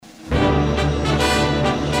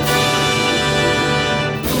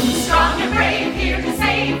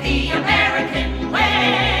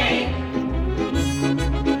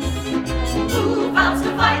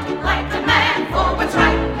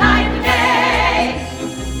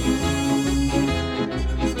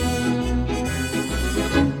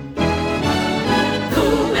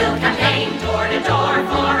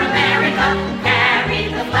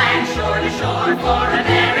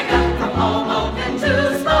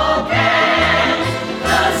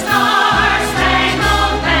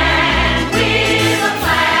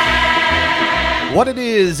What it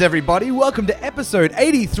is, everybody? Welcome to episode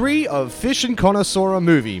 83 of Fish and Connoisseur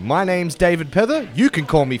Movie. My name's David Pether. You can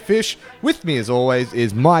call me Fish. With me, as always,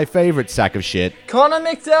 is my favourite sack of shit, Connor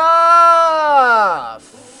McDuff!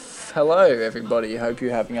 Hello, everybody. Hope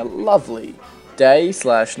you're having a lovely day /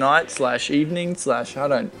 night / evening / I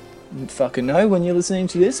don't fucking know when you're listening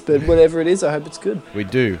to this, but whatever it is, I hope it's good. We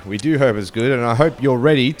do hope it's good, and I hope you're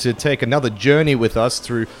ready to take another journey with us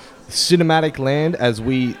through cinematic land as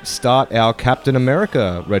we start our Captain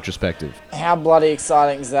America retrospective. How bloody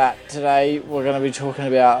exciting is that? Today, we're going to be talking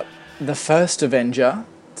about the first Avenger,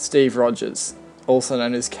 Steve Rogers, also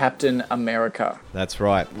known as Captain America. That's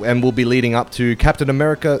right, and we'll be leading up to Captain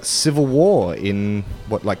America Civil War in,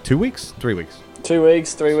 2 weeks? 3 weeks? 2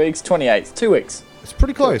 weeks, 3 weeks, 28th, 2 weeks. It's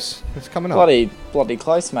pretty close. It's coming up. Bloody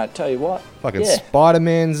close, mate. Tell you what. Fucking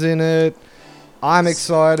Spider-Man's in it. I'm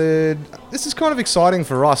excited. This is kind of exciting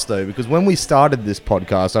for us, though, because when we started this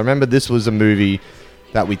podcast, I remember this was a movie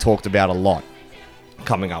that we talked about a lot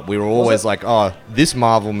coming up. We were always like, oh, this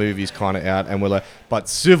Marvel movie's kind of out, and we're like, but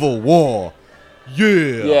Civil War,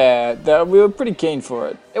 yeah. Yeah, we were pretty keen for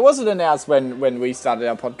it. It wasn't announced when we started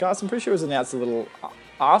our podcast. I'm pretty sure it was announced a little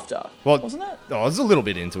after, wasn't it? I was a little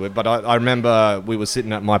bit into it, but I remember we were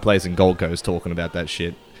sitting at my place in Gold Coast talking about that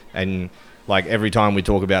shit, and like every time we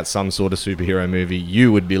talk about some sort of superhero movie,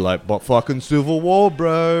 you would be like, but fucking Civil War,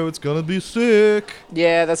 bro, it's gonna be sick.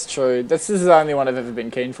 Yeah, that's true. This is the only one I've ever been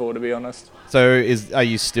keen for, to be honest. So are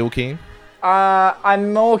you still keen?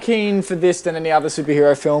 I'm more keen for this than any other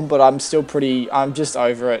superhero film, but I'm just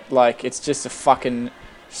over it. Like, it's just a fucking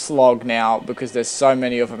slog now because there's so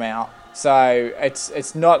many of them out. So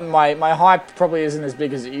it's not my hype probably isn't as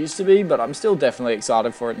big as it used to be, but I'm still definitely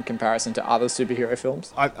excited for it in comparison to other superhero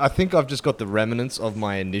films. I think I've just got the remnants of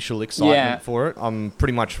my initial excitement for it. I'm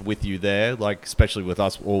pretty much with you there, like especially with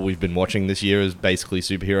us, all we've been watching this year is basically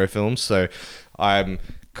superhero films. So I'm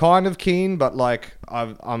kind of keen, but like I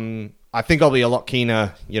think I'll be a lot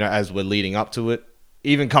keener, as we're leading up to it.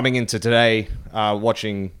 Even coming into today,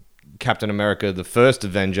 watching Captain America: The First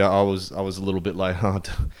Avenger, I was a little bit like,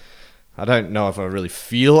 I don't know if I really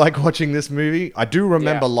feel like watching this movie. I do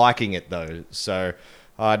remember liking it, though, so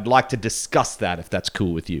I'd like to discuss that if that's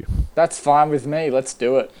cool with you. That's fine with me. Let's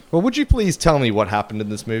do it. Well, would you please tell me what happened in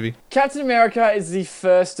this movie? Captain America is the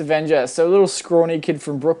first Avenger. So a little scrawny kid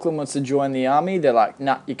from Brooklyn wants to join the army. They're like,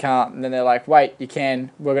 nah, you can't. And then they're like, wait, you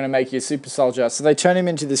can. We're going to make you a super soldier. So they turn him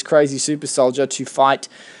into this crazy super soldier to fight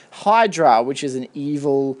Hydra, which is an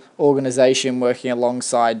evil organization working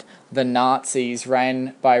alongside the Nazis,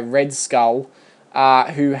 ran by Red Skull,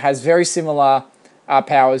 who has very similar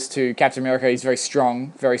powers to Captain America. He's very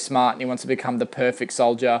strong, very smart, and he wants to become the perfect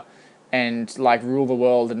soldier and like rule the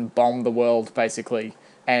world and bomb the world, basically.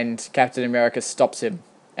 And Captain America stops him.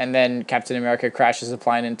 And then Captain America crashes a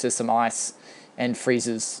plane into some ice and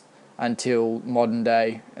freezes until modern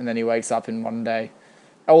day. And then he wakes up in modern day.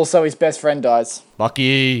 Also, his best friend dies.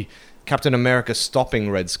 Lucky. Captain America stopping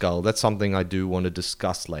Red Skull. That's something I do want to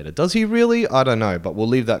discuss later. Does he really? I don't know, but we'll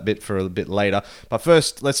leave that bit for a bit later. But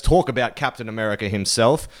first, let's talk about Captain America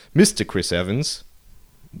himself, Mr. Chris Evans.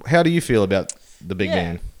 How do you feel about the big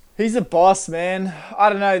man? He's a boss, man. I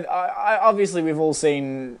don't know. Obviously, we've all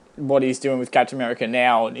seen what he's doing with Captain America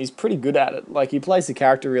now, and he's pretty good at it. Like, he plays the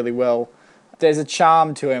character really well. There's a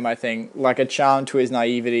charm to him, I think. Like, a charm to his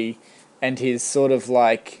naivety and his sort of,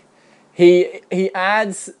 like... He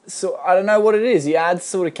adds... So I don't know what it is. He adds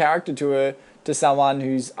sort of character to someone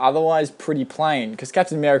who's otherwise pretty plain. Because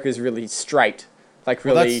Captain America is really straight. Like,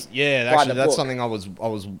 really... That's something I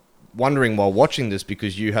was wondering while watching this,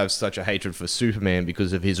 because you have such a hatred for Superman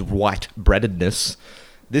because of his white breadedness.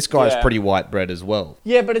 This guy's pretty white bread as well.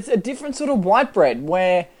 Yeah, but it's a different sort of white bread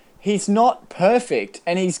where he's not perfect,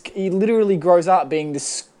 and he literally grows up being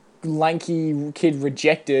this lanky kid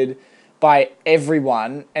rejected by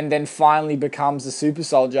everyone, and then finally becomes a super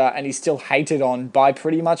soldier, and he's still hated on by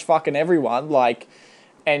pretty much fucking everyone, like,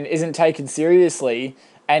 and isn't taken seriously,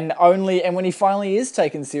 and when he finally is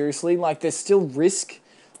taken seriously, like, there's still risk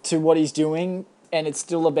to what he's doing, and it's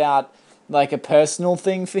still about, like, a personal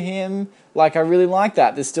thing for him. Like, I really like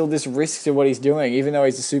that. There's still this risk to what he's doing. Even though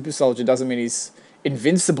he's a super soldier, doesn't mean he's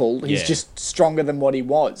invincible. He's just stronger than what he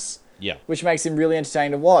was. Yeah. Which makes him really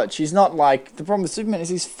entertaining to watch. He's not like... The problem with Superman is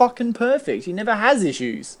he's fucking perfect. He never has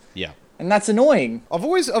issues. Yeah. And that's annoying. I've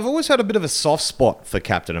always had a bit of a soft spot for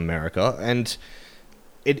Captain America, and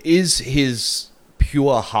it is his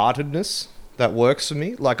pure-heartedness that works for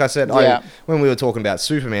me. Like I said, when we were talking about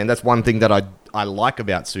Superman, that's one thing that I like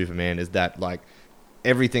about Superman is that, like,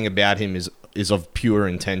 everything about him is of pure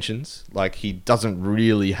intentions. Like, he doesn't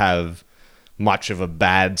really have much of a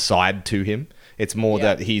bad side to him. It's more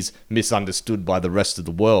that he's misunderstood by the rest of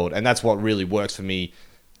the world. And that's what really works for me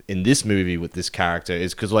in this movie with this character,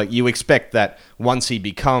 is because like you expect that once he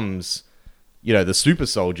becomes, you know, the super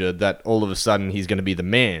soldier, that all of a sudden he's going to be the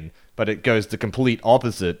man. But it goes the complete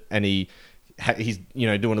opposite, and he's, you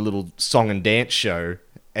know, doing a little song and dance show.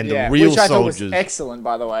 And the real which I soldiers, thought was excellent,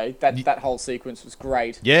 by the way. That whole sequence was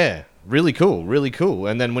great. Yeah, really cool, really cool.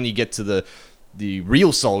 And then when you get to the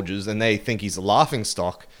real soldiers, and they think he's a laughing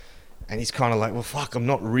stock, and he's kind of like, well, fuck, I'm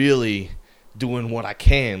not really doing what I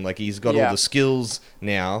can. Like, he's got all the skills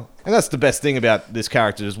now. And that's the best thing about this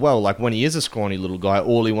character as well. Like, when he is a scrawny little guy,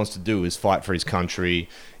 all he wants to do is fight for his country.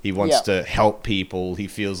 He wants to help people. He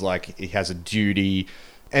feels like he has a duty.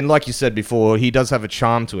 And like you said before, he does have a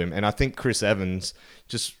charm to him. And I think Chris Evans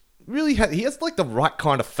just really he has like the right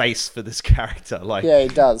kind of face for this character. Like, yeah, he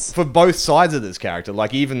does. For both sides of this character.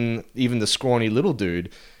 Like, even the scrawny little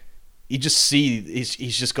dude, you just see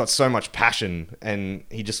he's just got so much passion, and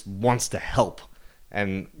he just wants to help.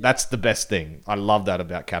 And that's the best thing. I love that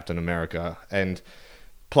about Captain America. And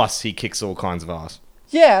plus, he kicks all kinds of ass.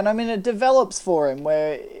 Yeah, and I mean, it develops for him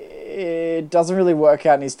where it doesn't really work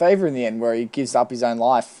out in his favor in the end, where he gives up his own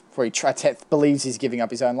life, where he believes he's giving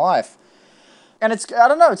up his own life. And I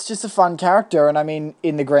don't know, it's just a fun character. And I mean,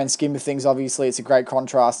 in the grand scheme of things, obviously, it's a great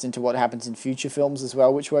contrast into what happens in future films as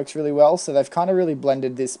well, which works really well. So they've kind of really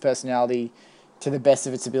blended this personality to the best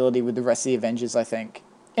of its ability with the rest of the Avengers, I think.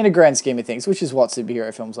 In a grand scheme of things, which is what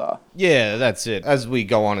superhero films are. Yeah, that's it. As we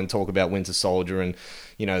go on and talk about Winter Soldier and,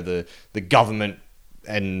 you know, the government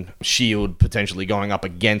and S.H.I.E.L.D. potentially going up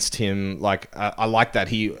against him, like, I like that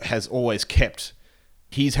he has always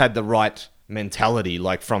he's had the right mentality,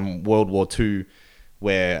 like from World War II,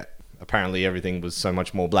 where apparently everything was so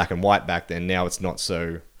much more black and white back then. Now it's not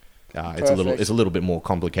so. It's a little bit more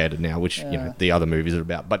complicated now, which you know the other movies are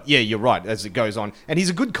about. But yeah, you're right. As it goes on, and he's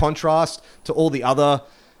a good contrast to all the other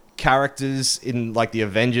characters in like the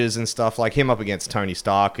Avengers and stuff. Like him up against Tony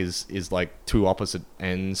Stark is like two opposite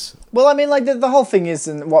ends. Well, I mean, like the whole thing is,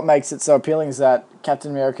 and what makes it so appealing is that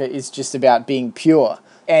Captain America is just about being pure,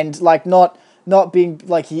 and like not being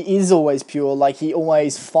like he is always pure. Like he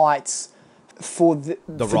always fights for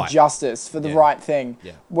justice, for the right thing.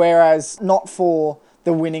 Yeah. Whereas not for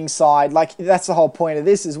the winning side. Like that's the whole point of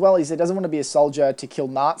this as well. Is he doesn't want to be a soldier to kill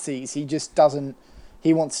Nazis. He just doesn't.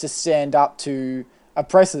 He wants to stand up to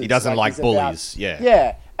oppressors. He doesn't like bullies.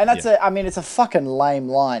 Yeah, and that's I mean, it's a fucking lame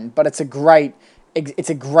line, but it's a great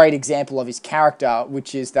example of his character,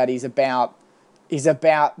 which is that he's about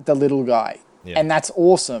the little guy, and that's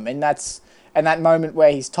awesome. And that moment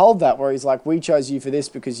where he's told that, where he's like, "We chose you for this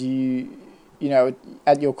because you know,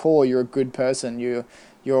 at your core, you're a good person.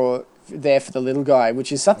 You're there for the little guy,"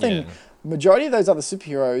 which is something majority of those other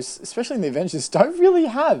superheroes, especially in the Avengers, don't really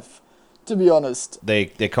have. To be honest, they're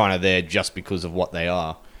kind of there just because of what they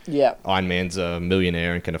are. Yeah, Iron Man's a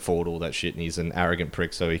millionaire and can afford all that shit, and he's an arrogant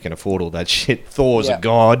prick, so he can afford all that shit. Thor's a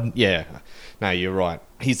god. Yeah, no, you're right.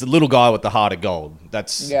 He's the little guy with the heart of gold.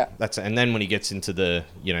 That's and then when he gets into the,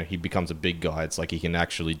 you know, he becomes a big guy. It's like he can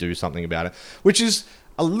actually do something about it, which is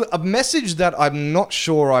a message that I'm not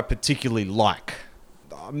sure I particularly like.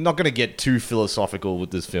 I'm not going to get too philosophical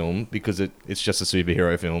with this film because it's just a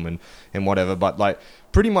superhero film and whatever, but like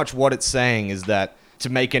pretty much what it's saying is that to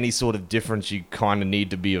make any sort of difference, you kind of need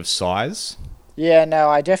to be of size. Yeah, no,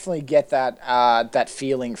 I definitely get that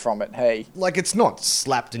feeling from it. Hey, like it's not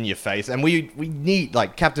slapped in your face, and we need,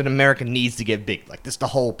 like, Captain America needs to get big. Like, that's the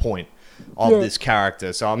whole point of this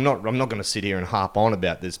character. So I'm not going to sit here and harp on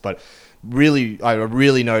about this, but really, I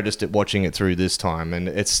really noticed it watching it through this time, and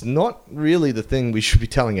it's not really the thing we should be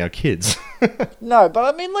telling our kids. No,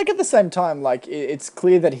 but I mean, like, at the same time, like, it's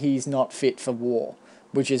clear that he's not fit for war,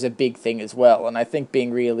 which is a big thing as well. And I think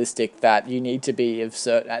being realistic that you need to be of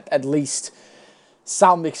at least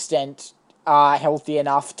some extent healthy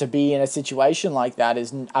enough to be in a situation like that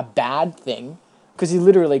is a bad thing. Because he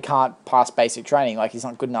literally can't pass basic training. Like, he's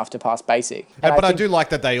not good enough to pass basic. But I do like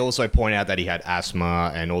that they also point out that he had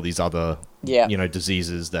asthma and all these other,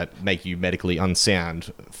 diseases that make you medically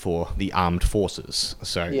unsound for the armed forces.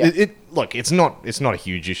 So, look, it's not a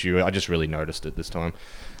huge issue. I just really noticed it this time.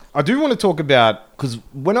 I do want to talk about, because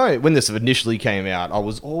when this initially came out, I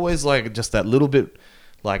was always like just that little bit,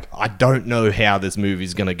 like, I don't know how this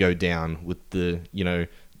movie's going to go down with the,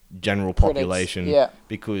 general population. Critics. Yeah.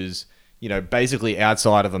 Because, basically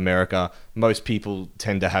outside of America, most people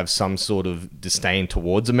tend to have some sort of disdain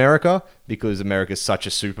towards America because America's such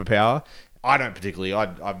a superpower. I don't particularly. I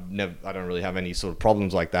don't really have any sort of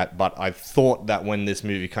problems like that. But I thought that when this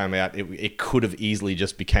movie came out, it could have easily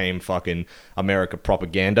just became fucking America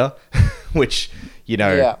propaganda, which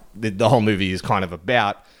the whole movie is kind of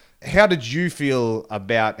about. How did you feel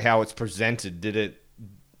about how it's presented? Did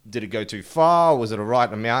it go too far? Was it a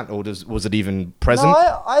right amount, or was it even present?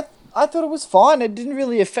 No, I thought it was fine. It didn't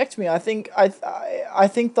really affect me. I think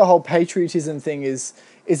the whole patriotism thing is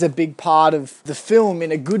a big part of the film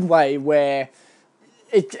in a good way, where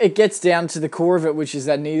it gets down to the core of it, which is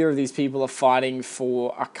that neither of these people are fighting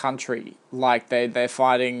for a country. Like they're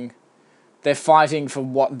fighting for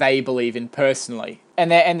what they believe in personally,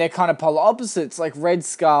 and they're kind of polar opposites. Like Red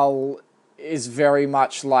Skull is very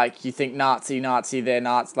much like, you think Nazi, they're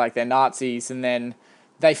Nazis, and then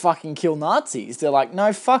they fucking kill Nazis. They're like,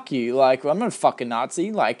 no, fuck you. Like, I'm not a fucking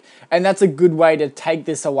Nazi. Like, and that's a good way to take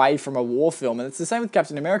this away from a war film. And it's the same with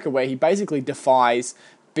Captain America, where he basically defies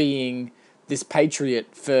being this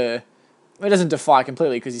patriot for... He doesn't defy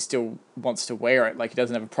completely, because he still wants to wear it. Like, he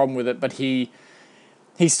doesn't have a problem with it, but he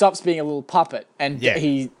stops being a little puppet, and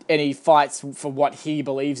he fights for what he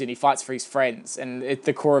believes in. He fights for his friends, and at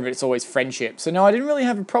the core of it, it's always friendship. So no, I didn't really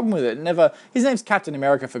have a problem with it. Never. His name's Captain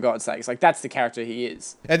America, for God's sakes. Like, that's the character he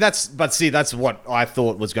is. And that's what I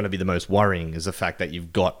thought was going to be the most worrying, is the fact that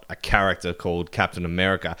you've got a character called Captain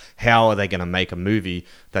America. How are they going to make a movie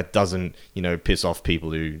that doesn't, piss off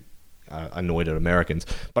people who are annoyed at Americans?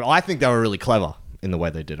 But I think they were really clever in the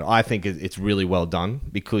way they did it. I think it's really well done,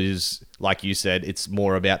 because, like you said, it's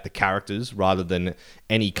more about the characters rather than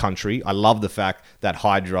any country. I love the fact that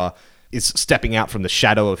Hydra is stepping out from the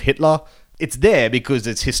shadow of Hitler. It's there because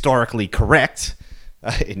it's historically correct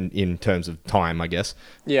in terms of time, I guess.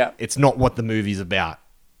 Yeah. It's not what the movie's about.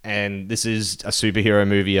 And this is a superhero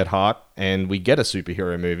movie at heart, and we get a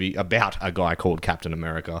superhero movie about a guy called Captain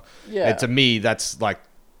America. Yeah. And to me, that's like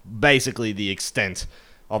basically the extent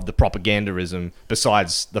of the propagandism,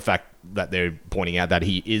 besides the fact that they're pointing out that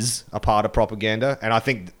he is a part of propaganda. And I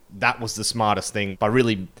think that was the smartest thing, by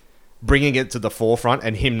really bringing it to the forefront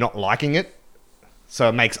and him not liking it. So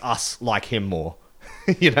it makes us like him more,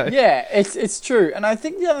 Yeah, it's true. And I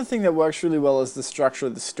think the other thing that works really well is the structure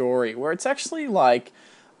of the story, where it's actually like...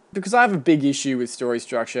 Because I have a big issue with story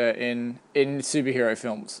structure in superhero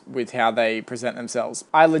films, with how they present themselves.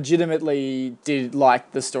 I legitimately did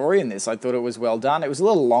like the story in this. I thought it was well done. It was a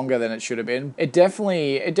little longer than it should have been. It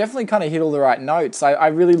definitely kind of hit all the right notes. I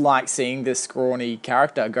really liked seeing this scrawny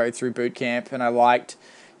character go through boot camp, and I liked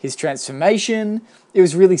his transformation. It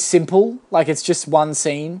was really simple. Like, it's just one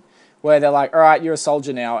scene where they're like, all right, you're a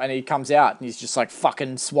soldier now. And he comes out and he's just like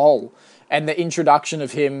fucking swole. And the introduction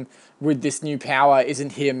of him with this new power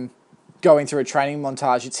isn't him going through a training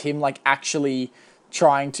montage. It's him like actually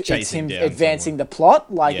trying to... Chasing it's him advancing the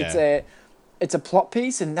plot. Like, it's a plot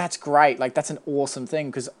piece, and that's great. Like, that's an awesome thing,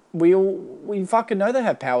 because we fucking know they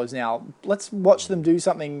have powers now. Let's watch them do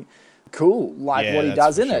something cool, like what he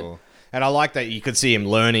does in it. And I like that you could see him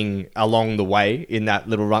learning along the way in that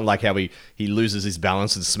little run, like how he loses his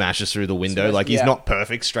balance and smashes through the window. He's not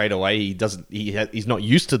perfect straight away. He's not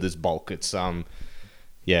used to this bulk. It's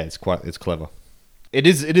it's clever. It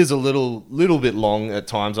is a little bit long at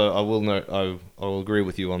times. I will agree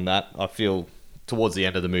with you on that. I feel towards the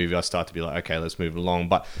end of the movie, I start to be like, okay, let's move along.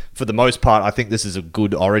 But for the most part, I think this is a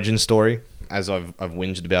good origin story. As I've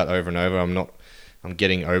whinged about over and over, I'm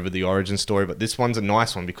getting over the origin story, but this one's a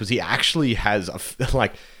nice one because he actually has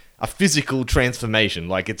a physical transformation.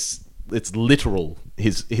 Like, it's literal,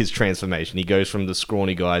 his transformation. He goes from the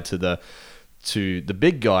scrawny guy to the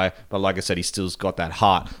big guy, but like I said, he still's got that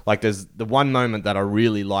heart. Like, there's the one moment that I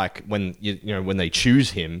really like when when they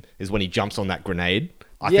choose him is when he jumps on that grenade.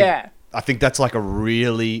 I think that's like a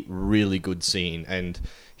really, really good scene, and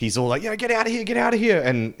he's all like, get out of here,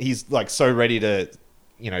 and he's like so ready to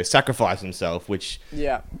sacrifice himself, which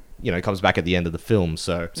comes back at the end of the film.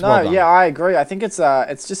 So I agree. I think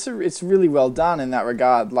it's really well done in that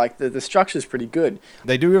regard. Like, the structure's pretty good.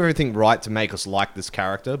 They do everything right to make us like this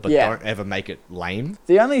character, but don't ever make it lame.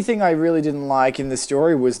 The only thing I really didn't like in the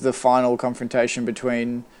story was the final confrontation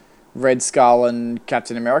between Red Skull and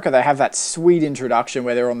Captain America. They have that sweet introduction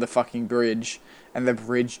where they're on the fucking bridge, and the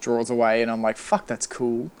bridge draws away, and I'm like, fuck, that's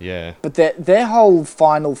cool. Yeah. But their whole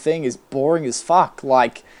final thing is boring as fuck.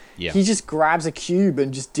 Like, he just grabs a cube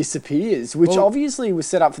and just disappears, which obviously was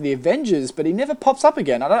set up for the Avengers, but he never pops up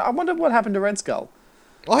again. I wonder what happened to Red Skull.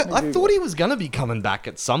 I thought he was going to be coming back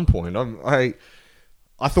at some point. I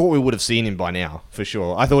thought we would have seen him by now, for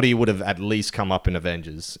sure. I thought he would have at least come up in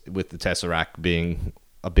Avengers, with the Tesseract being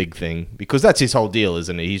a big thing, because that's his whole deal,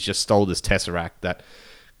 isn't it? He's just stole this Tesseract that...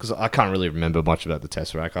 Because I can't really remember much about the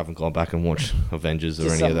Tesseract. I haven't gone back and watched Avengers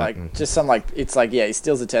or any of that. He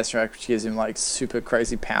steals the Tesseract, which gives him like super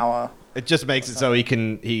crazy power. It just makes it so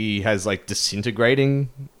he has like disintegrating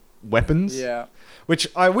weapons. Yeah. Which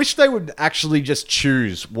I wish they would actually just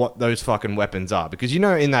choose what those fucking weapons are, because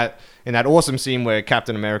in that awesome scene where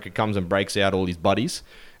Captain America comes and breaks out all his buddies,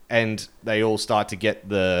 and they all start to get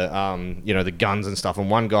the the guns and stuff, and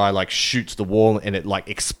one guy like shoots the wall and it like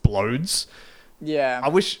explodes. Yeah. I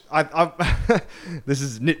wish I this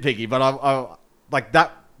is nitpicky, but I like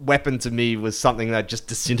that weapon to me was something that just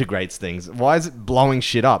disintegrates things. Why is it blowing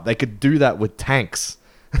shit up? They could do that with tanks.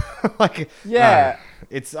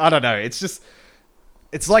 It's I don't know. It's just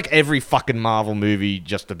it's like every fucking Marvel movie.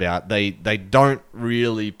 Just about they don't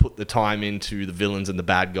really put the time into the villains and the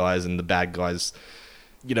bad guys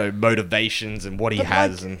motivations and what he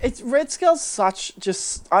has. And it's Red Skull's I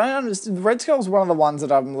don't understand. Red Skull's one of the ones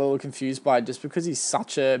that I'm a little confused by, just because he's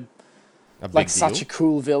such a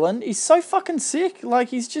cool villain. He's so fucking sick. Like,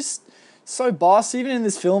 he's just so boss. Even in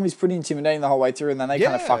this film, he's pretty intimidating the whole way through, and then they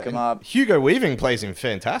kind of fuck him up. Hugo Weaving plays him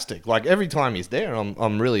fantastic. Like, every time he's there,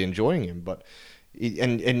 I'm really enjoying him. But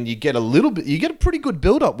and you get a pretty good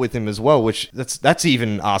build up with him as well, which that's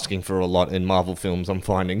even asking for a lot in Marvel films, I'm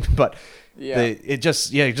finding. But it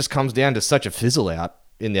just comes down to such a fizzle out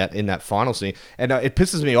in that final scene, and it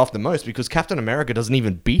pisses me off the most because Captain America doesn't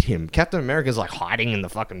even beat him. Captain America's like hiding in the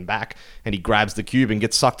fucking back, and he grabs the cube and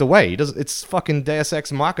gets sucked away. It's fucking Deus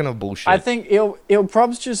Ex Machina bullshit. I think he'll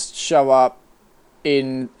probably just show up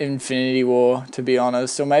in Infinity War, to be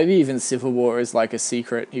honest, or maybe even Civil War is like a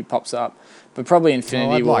secret. He pops up, but probably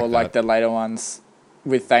Infinity War, like the later ones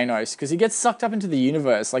with Thanos, because he gets sucked up into the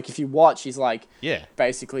universe. Like, if you watch, he's like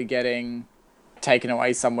basically getting taken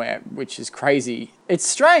away somewhere, which is crazy. It's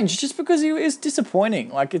strange, just because he is disappointing.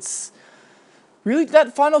 Like, it's really,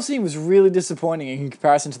 that final scene was really disappointing in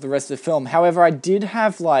comparison to the rest of the film. However, I did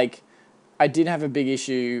have a big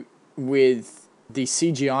issue with the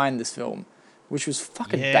CGI in this film, which was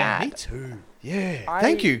fucking bad. Me too. Yeah.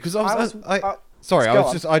 Thank you, because I was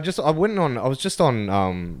just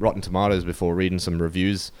on Rotten Tomatoes before reading some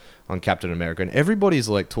reviews on Captain America, and everybody's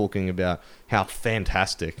like talking about how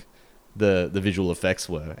fantastic the visual effects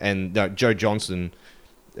were. And Joe Johnston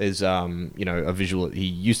is he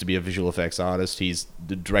used to be a visual effects artist. He's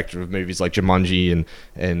the director of movies like Jumanji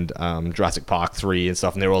and Jurassic Park 3 and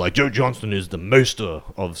stuff, and they're all like, Joe Johnston is the master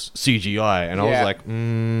of CGI. And I was like,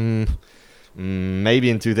 maybe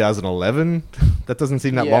in 2011. That doesn't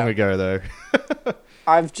seem that long ago though.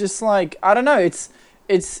 I've just like, I don't know, it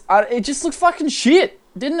just looks fucking shit,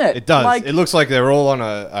 didn't it? It does. Like, it looks like they're all on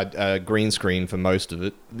a green screen for most of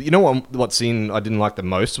it. You know what scene I didn't like the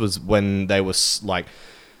most was when they were like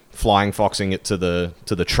flying foxing it to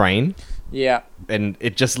the train. Yeah. And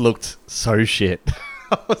it just looked so shit.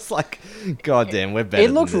 I was like, God damn, we're better.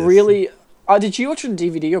 It looked really. Did you watch it on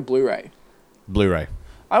DVD or Blu-ray? Blu-ray.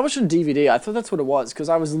 I watched it on DVD. I thought that's what it was, because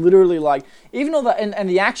I was literally like, even though and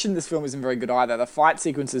the action in this film isn't very good either. The fight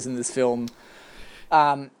sequences in this film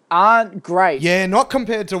aren't great. Yeah, not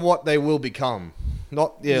compared to what they will become.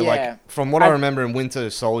 Like from what I remember in Winter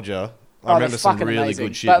Soldier, I remember some really amazing.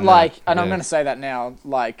 Good shit. But I'm going to say that now,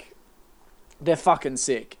 like, they're fucking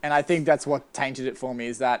sick, and I think that's what tainted it for me.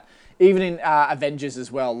 Is that even in Avengers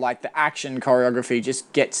as well, like, the action choreography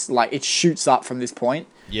just gets like, it shoots up from this point.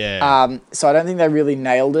 Yeah. So I don't think they really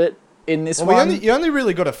nailed it in this one. You only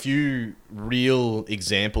really got a few real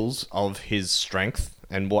examples of his strength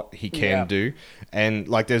and what he can do. And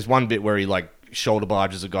like, there's one bit where he like shoulder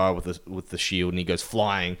barges a guy with the shield and he goes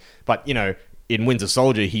flying. But in Winter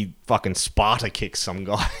Soldier, he fucking Sparta kicks some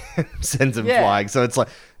guy and sends him flying. So it's like,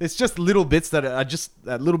 it's just little bits that are just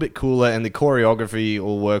a little bit cooler, and the choreography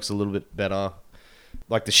all works a little bit better.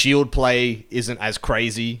 Like, the shield play isn't as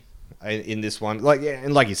crazy in this one.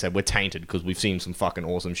 And like you said, we're tainted because we've seen some fucking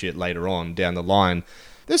awesome shit later on down the line.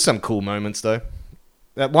 There's some cool moments though.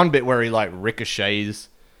 That one bit where he like ricochets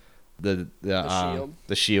the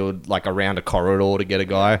shield like around a corridor to get a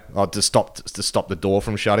guy, to stop the door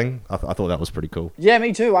from shutting. I thought that was pretty cool. Yeah,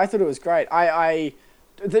 me too. I thought it was great. I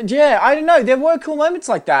don't know. There were cool moments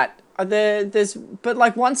like that. But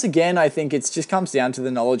like, once again, I think it just comes down to the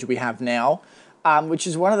knowledge we have now, which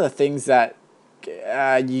is one of the things that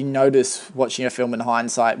you notice watching a film in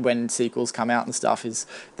hindsight when sequels come out and stuff, is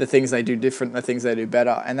the things they do different, the things they do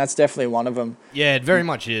better, and that's definitely one of them. Yeah, it very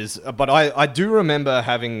much is. But I do remember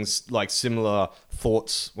having like similar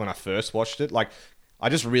thoughts when I first watched it. Like, I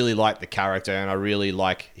just really like the character and I really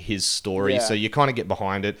like his story, so you kind of get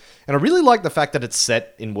behind it. And I really like the fact that it's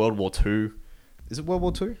set in World War II. Is it World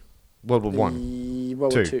War II? World War One.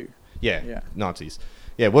 World War II. Yeah, Nazis.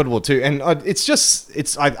 Yeah, World War II. And I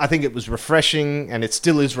think it was refreshing, and it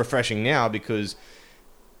still is refreshing now, because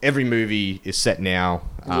every movie is set now.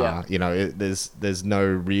 There's no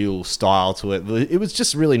real style to it. It was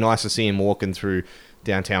just really nice to see him walking through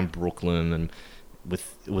downtown Brooklyn, and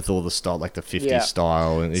with all the style, like the 50s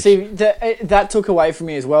style. And see, that took away from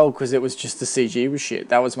me as well, because it was just the CG was shit.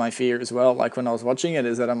 That was my fear as well. Like when I was watching it,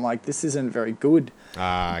 is that I'm like, this isn't very good.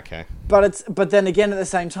 Okay. But then again, at the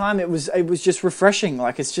same time, it was just refreshing.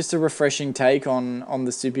 Like it's just a refreshing take on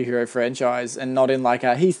the superhero franchise, and not in like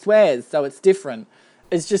he swears, so it's different.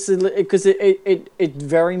 It's just because it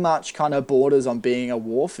very much kind of borders on being a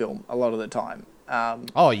war film a lot of the time.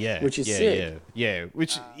 Which is sick.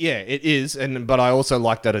 It is, but I also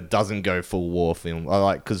like that it doesn't go full war film. I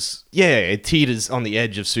like because it teeters on the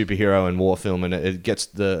edge of superhero and war film, and it gets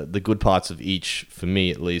the good parts of each, for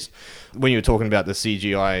me at least. When you were talking about the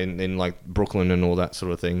CGI in like Brooklyn and all that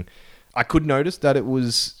sort of thing, I could notice that it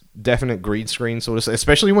was definite green screen sort of,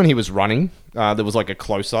 especially when he was running. There was like a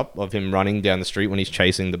close up of him running down the street when he's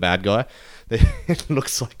chasing the bad guy. It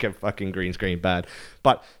looks like a fucking green screen bad,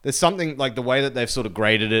 but there's something like the way that they've sort of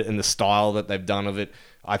graded it and the style that they've done of it,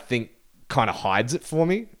 I think kind of hides it for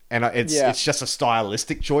me. And it's just a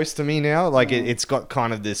stylistic choice to me now. Like it's got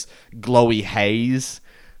kind of this glowy haze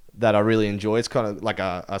that I really enjoy. It's kind of like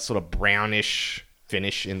a sort of brownish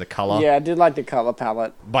finish in the color. Yeah, I did like the color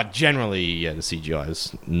palette. But generally, the CGI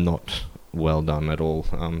is not well done at all.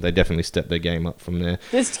 They definitely stepped their game up from there.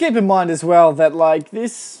 Just keep in mind as well that like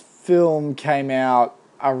this film came out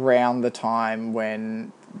around the time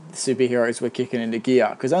when superheroes were kicking into gear,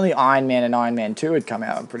 because only Iron Man and Iron Man 2 had come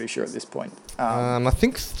out, I'm pretty sure, at this point. I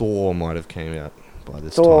think Thor might have came out by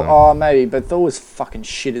this time. Oh, maybe, but Thor was fucking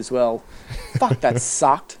shit as well. Fuck, that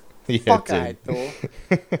sucked. Fuck, I hate Thor.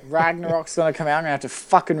 Ragnarok's gonna come out, I'm gonna have to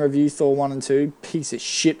fucking review Thor 1 and 2. Piece of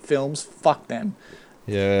shit films. Fuck them.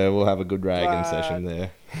 Yeah, we'll have a good ragging session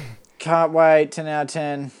there. Can't wait. 10 out of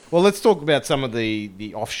 10. Well, let's talk about some of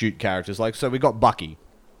the offshoot characters. Like, so we got Bucky,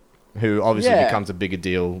 who obviously becomes a bigger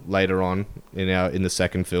deal later on in the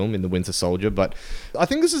second film, in The Winter Soldier. But I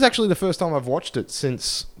think this is actually the first time I've watched it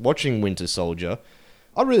since watching Winter Soldier.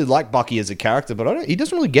 I really like Bucky as a character, but he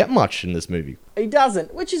doesn't really get much in this movie. He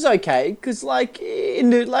doesn't, which is okay, because isolated,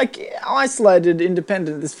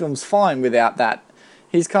 independent, this film's fine without that.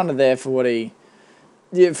 He's kind of there for what he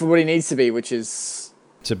needs to be, which is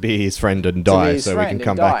to be his friend and die, so we can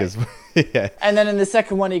come back as well. Yeah. And then in the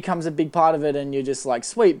second one, he becomes a big part of it, and you're just like,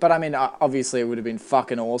 sweet. But I mean, obviously, it would have been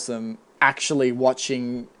fucking awesome actually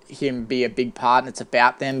watching him be a big part, and it's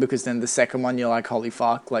about them, because then the second one, you're like, holy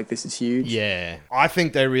fuck, like, this is huge. Yeah. I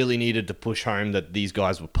think they really needed to push home that these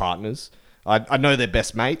guys were partners. I know they're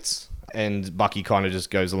best mates, and Bucky kind of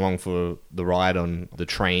just goes along for the ride on the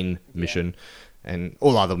train mission. And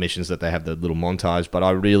all other missions that they have the little montage, but I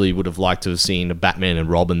really would have liked to have seen a Batman and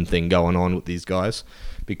Robin thing going on with these guys,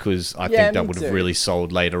 because I think that would have really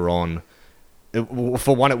sold later on.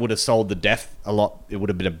 For one, it would have sold the death a lot. It would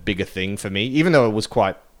have been a bigger thing for me, even though it was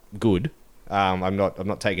quite good. I'm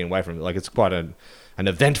not taking away from it. Like, it's quite an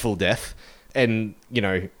eventful death, and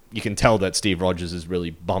you can tell that Steve Rogers is really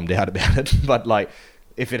bummed out about it. But like,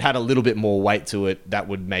 if it had a little bit more weight to it, that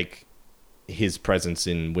would make his presence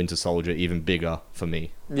in Winter Soldier even bigger for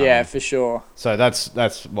me. Yeah, for sure. So that's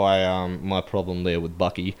my problem there with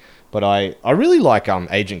Bucky. But I really like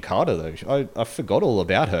Agent Carter though. I forgot all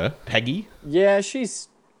about her. Peggy. Yeah, she's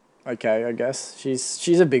okay, I guess.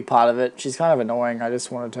 She's a big part of it. She's kind of annoying. I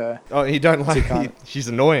just wanted to. Oh, you don't like? She's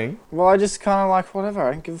annoying. Well, I just kind of like whatever.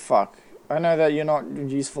 I don't give a fuck. I know that you're not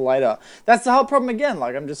useful later. That's the whole problem again.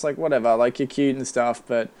 Like, I'm just like, whatever. Like, you're cute and stuff,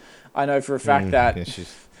 but I know for a fact that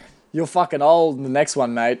you're fucking old in the next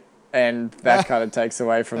one, mate. And that kind of takes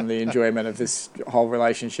away from the enjoyment of this whole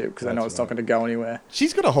relationship, because I know it's not going to go anywhere.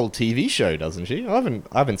 She's got a whole TV show, doesn't she? I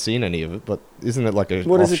haven't seen any of it, but isn't it like a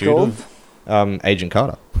what is it called? Agent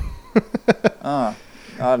Carter. I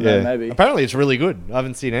don't know, maybe. Apparently it's really good. I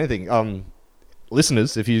haven't seen anything.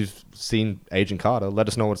 Listeners, if you've seen Agent Carter, let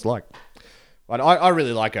us know what it's like. But I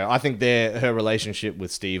really like her. I think her relationship with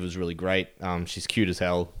Steve was really great. She's cute as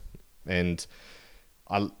hell, and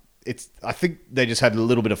I think they just had a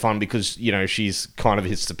little bit of fun because she's kind of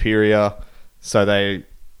his superior, so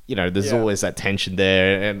there's always that tension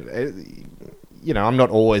there, and I'm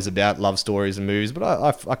not always about love stories and movies, but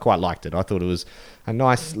I quite liked it. I thought it was a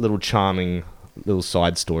nice little charming little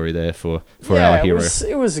side story there for our hero.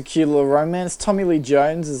 It was a cute little romance. Tommy Lee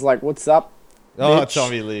Jones is like, "What's up, bitch?" Oh,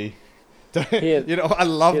 Tommy Lee. I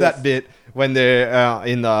love that bit when they're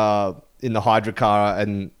in the Hydra car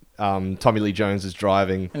and Tommy Lee Jones is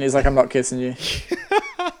driving. And he's like, "I'm not kissing you."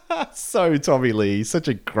 So Tommy Lee, he's such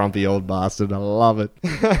a grumpy old bastard. I love it.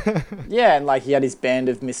 Yeah, and like he had his band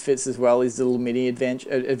of misfits as well, his little mini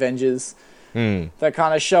Avengers that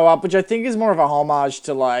kind of show up, which I think is more of a homage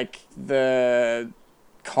to like the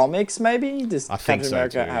comics, maybe. Does Captain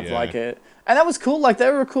America have like And that was cool. Like, they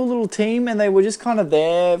were a cool little team, and they were just kind of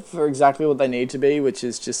there for exactly what they need to be, which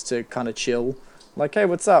is just to kind of chill. Like, hey,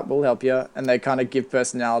 what's up? We'll help you. And they kind of give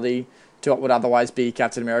personality to what would otherwise be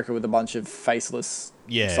Captain America with a bunch of faceless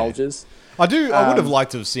soldiers. I would have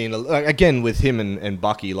liked to have seen, again, with him and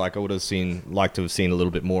Bucky, like, I would have liked to have seen a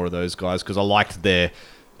little bit more of those guys, because I liked their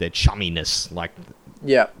chumminess. Like,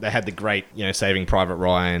 they had the great, Saving Private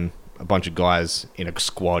Ryan, a bunch of guys in a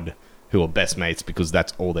squad who are best mates because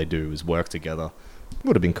that's all they do is work together.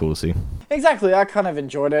 Would have been cool to see. Exactly, I kind of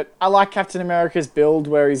enjoyed it. I like Captain America's build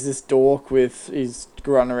where he's this dork he's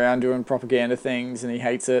running around doing propaganda things and he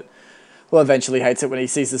hates it. Well, eventually hates it when he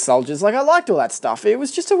sees the soldiers. Like, I liked all that stuff. It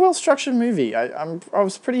was just a well-structured movie. I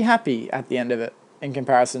was pretty happy at the end of it in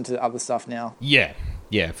comparison to other stuff now. Yeah,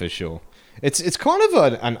 for sure. It's kind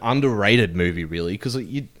of an underrated movie, really, because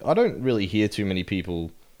I don't really hear too many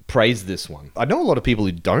people praise this one. I know a lot of people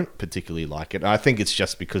who don't particularly like it. I think it's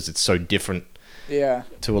just because it's so different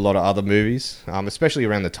to a lot of other movies, especially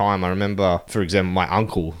around the time. I remember, for example, my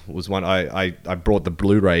uncle was one. I brought the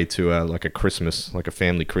Blu-ray to a Christmas, like a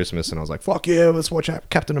family Christmas, and I was like, fuck yeah, let's watch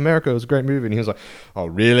Captain America. It was a great movie. And he was like, oh,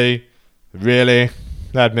 really?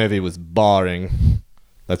 That movie was boring.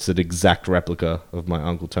 That's an exact replica of my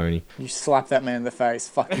Uncle Tony. You slap that man in the face.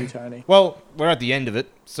 Fuck you, Tony. Well, we're at the end of it,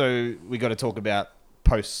 so we got to talk about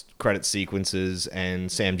post-credit sequences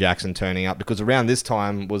and Sam Jackson turning up, because around this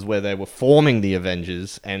time was where they were forming the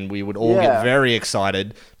Avengers, and we would all get very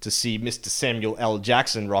excited to see Mr. Samuel L.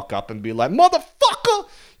 Jackson rock up and be like, motherfucker,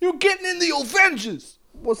 you're getting in the Avengers.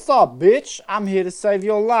 What's up, bitch? I'm here to save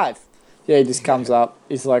your life. Yeah, he just comes up.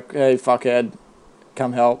 He's like, hey, fuckhead,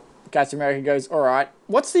 come help. Captain America goes, all right.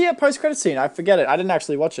 What's the post-credit scene? I forget it. I didn't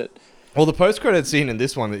actually watch it. Well, the post-credit scene in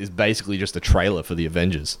this one is basically just a trailer for the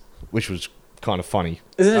Avengers, which was kind of funny.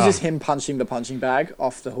 Isn't it just him punching the punching bag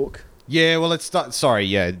off the hook? Yeah, well, it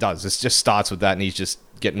does. It just starts with that, and he's just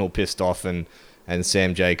getting all pissed off, and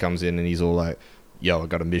Sam J comes in, and he's all like, yo, I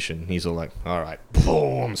got a mission. And he's all like, all right,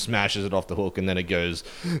 boom, smashes it off the hook, and then it goes,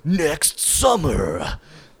 next summer,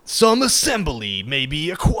 some assembly may be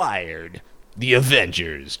acquired. The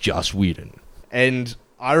Avengers, Joss Whedon. And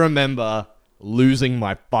I remember losing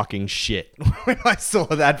my fucking shit when I saw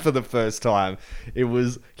that for the first time. It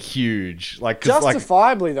was huge.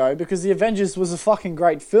 Justifiably, though, because The Avengers was a fucking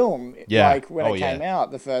great film. Yeah. When it came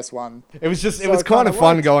out, the first one. It was just, it was kind of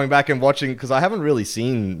fun going back and watching, because I haven't really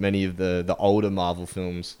seen many of the older Marvel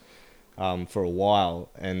films for a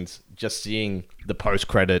while, and just seeing the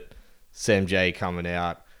post-credit Sam J coming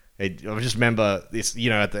out. I just remember this,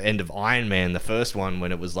 at the end of Iron Man, the first one,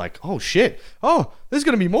 when it was like, oh shit, there's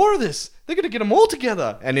going to be more of this. They're going to get them all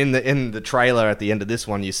together. And in the trailer at the end of this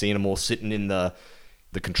one, you're seeing them all sitting in the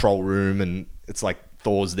control room, and it's like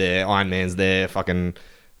Thor's there, Iron Man's there, fucking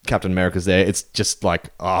Captain America's there. It's just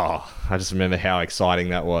like, I just remember how exciting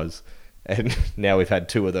that was. And now we've had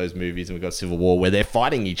 2 of those movies, and we've got Civil War where they're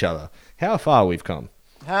fighting each other. How far we've come.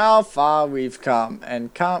 How far we've come,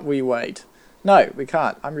 and can't we wait? No, we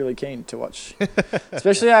can't. I'm really keen to watch.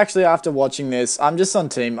 Especially actually after watching this. I've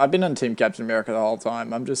been on Team Captain America the whole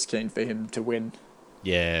time. I'm just keen for him to win.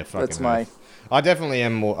 Yeah, fucking I definitely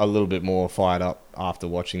am a little bit more fired up after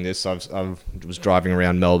watching this. I was driving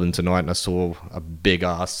around Melbourne tonight, and I saw a big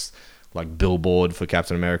ass billboard for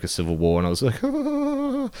Captain America Civil War, and I was like,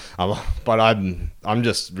 but I'm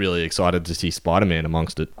just really excited to see Spider-Man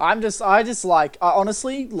amongst it.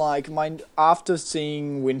 Honestly, after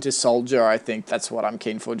seeing Winter Soldier, I think that's what I'm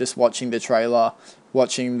keen for. Just watching the trailer,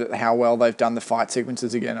 watching how well they've done the fight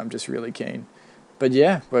sequences again, I'm just really keen. But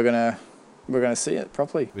yeah, we're gonna see it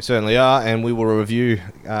properly. We certainly are, and we will review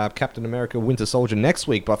Captain America Winter Soldier next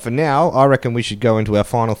week. But for now, I reckon we should go into our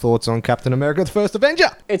final thoughts on Captain America the First Avenger.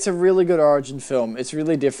 It's a really good origin film. It's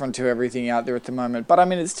really different to everything out there at the moment. But I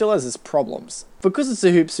mean, it still has its problems. Because it's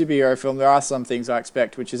a superhero film, there are some things I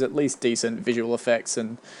expect, which is at least decent visual effects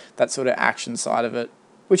and that sort of action side of it,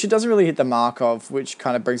 which it doesn't really hit the mark of, which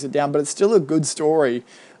kind of brings it down. But it's still a good story,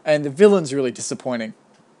 and the villain's really disappointing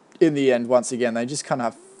in the end. Once again, they just kind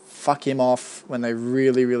of fuck him off when they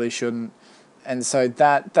really, really shouldn't. And so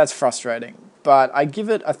that's frustrating. But I give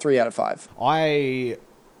it a 3 out of 5. I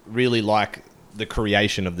really like the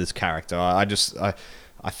creation of this character.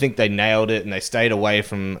 I think they nailed it, and they stayed away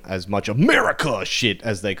from as much America shit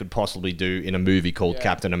as they could possibly do in a movie called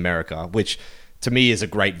Captain America, which to me is a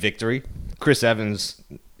great victory. Chris Evans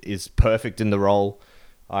is perfect in the role.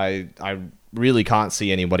 I really can't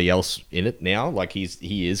see anybody else in it now.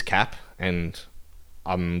 He is Cap, and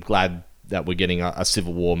I'm glad that we're getting a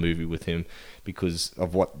Civil War movie with him because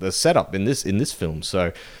of what the setup in this film.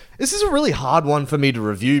 So this is a really hard one for me to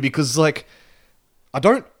review because I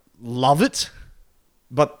don't love it,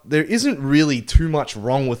 but there isn't really too much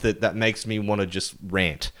wrong with it that makes me want to just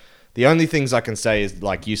rant. The only things I can say is,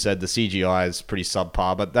 like you said, the CGI is pretty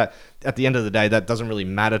subpar, but that at the end of the day, that doesn't really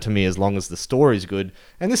matter to me as long as the story's good.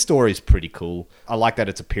 And this story is pretty cool. I like that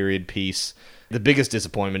it's a period piece. The biggest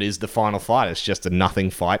disappointment is the final fight. It's just a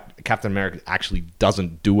nothing fight. Captain America actually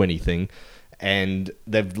doesn't do anything, and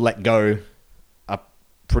they've let go a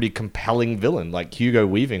pretty compelling villain. Like Hugo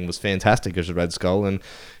Weaving was fantastic as Red Skull, and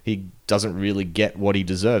he doesn't really get what he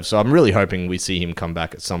deserves. So I'm really hoping we see him come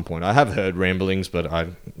back at some point. I have heard ramblings, but I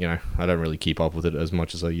don't really keep up with it as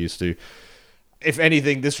much as I used to. If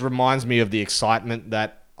anything, this reminds me of the excitement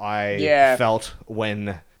that I felt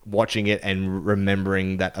when watching it and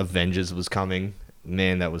remembering that Avengers was coming.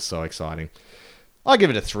 Man, that was so exciting. I'll give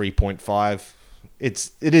it a 3.5.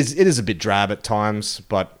 It is a bit drab at times,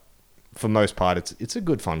 but for most part, it's a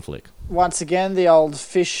good fun flick. Once again, the old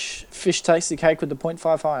fish takes the cake with the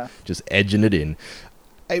 0.5 higher. Just edging it in.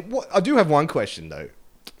 Hey, I do have one question, though.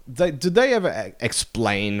 Did they ever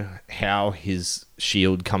explain how his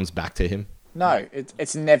shield comes back to him? No,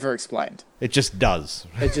 it's never explained. It just does.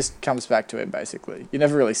 It just comes back to him, basically. You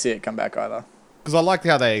never really see it come back either. Because I liked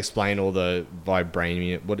how they explain all the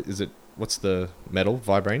vibranium. What is it? What's the metal?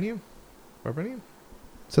 Vibranium? Vibranium?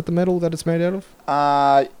 Is that the metal that it's made out of?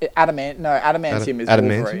 Adamantium is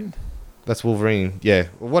Wolverine. That's Wolverine, yeah.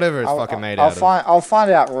 Whatever it's made out of. I'll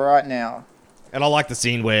find out right now. And I like the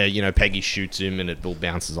scene where, Peggy shoots him and it all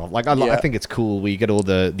bounces off. Like, I think it's cool. We get all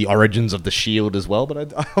the origins of the shield as well,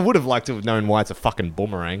 but I would have liked to have known why it's a fucking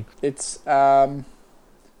boomerang. It's vibranium,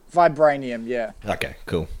 yeah. Okay,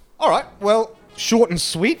 cool. All right, well, short and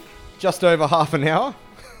sweet, just over half an hour.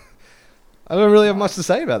 I don't really have much to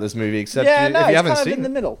say about this movie, except if you haven't seen it. In the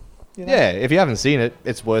middle. Yeah, if you haven't seen it,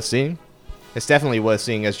 it's worth seeing. It's definitely worth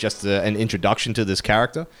seeing as just an introduction to this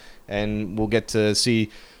character, and we'll get to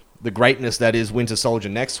see the greatness that is Winter Soldier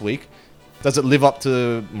next week. Does it live up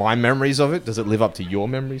to my memories of it? Does it live up to your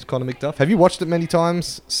memories, Connor McDuff? Have you watched it many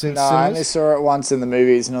times since? No, I only saw it once in the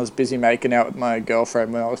movies, and I was busy making out with my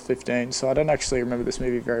girlfriend when I was 15, so I don't actually remember this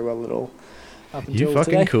movie very well at all. You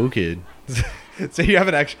fucking today. Cool kid. So you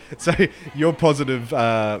haven't actually. So your positive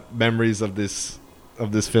memories of this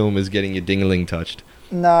film is getting your dingling touched.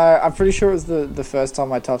 No, I'm pretty sure it was the first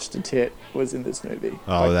time I touched a tit was in this movie.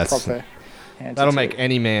 Oh, like that's proper. That'll make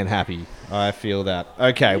any man happy. I feel that.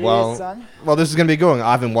 Okay, well, this is going to be going.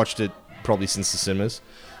 I haven't watched it probably since the cinemas.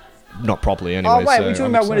 Not properly, anyway. Oh, wait, we're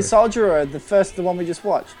talking about Winter Soldier or the one we just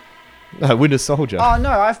watched? No, Winter Soldier. Oh,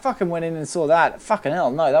 no, I fucking went in and saw that. Fucking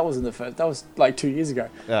hell, no, that wasn't the first. That was like 2 years ago.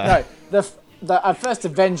 No, the first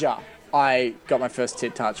Avenger, I got my first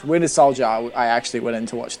tit touch. Winter Soldier, I actually went in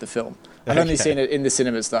to watch the film. I've only seen it in the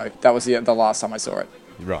cinemas, though. That was the last time I saw it.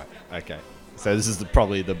 Right, okay. So this is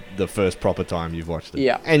probably the first proper time you've watched it.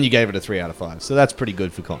 Yeah. And you gave it a 3 out of 5. So that's pretty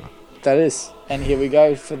good for Connor. That is. And here we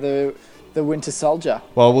go for the Winter Soldier.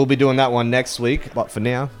 Well, we'll be doing that one next week. But for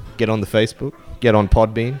now, get on the Facebook. Get on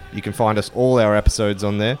Podbean. You can find us all our episodes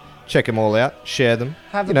on there. Check them all out. Share them.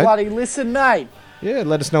 Have a bloody listen, mate. Yeah,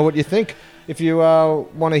 let us know what you think. If you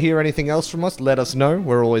want to hear anything else from us, let us know.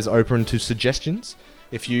 We're always open to suggestions.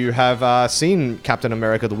 If you have seen Captain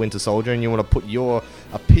America the Winter Soldier and you want to put your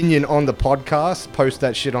opinion on the podcast, post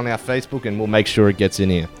that shit on our Facebook and we'll make sure it gets in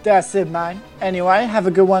here. That's it, mate. Anyway, have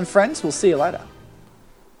a good one, friends. We'll see you later.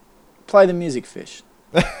 Play the music, Fish.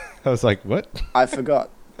 I was like, what? I forgot.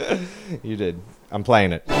 You did. I'm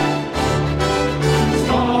playing it.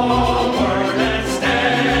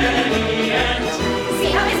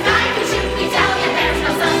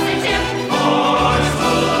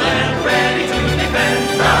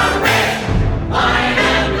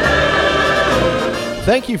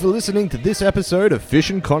 Thank you for listening to this episode of Fish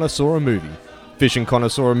and Connor Saw a Movie. Fish and Connor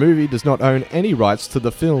Saw a Movie does not own any rights to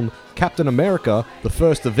the film Captain America, the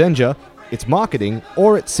First Avenger, its marketing,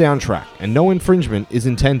 or its soundtrack, and no infringement is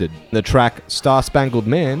intended. The track Star Spangled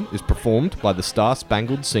Man is performed by the Star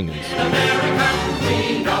Spangled Singers.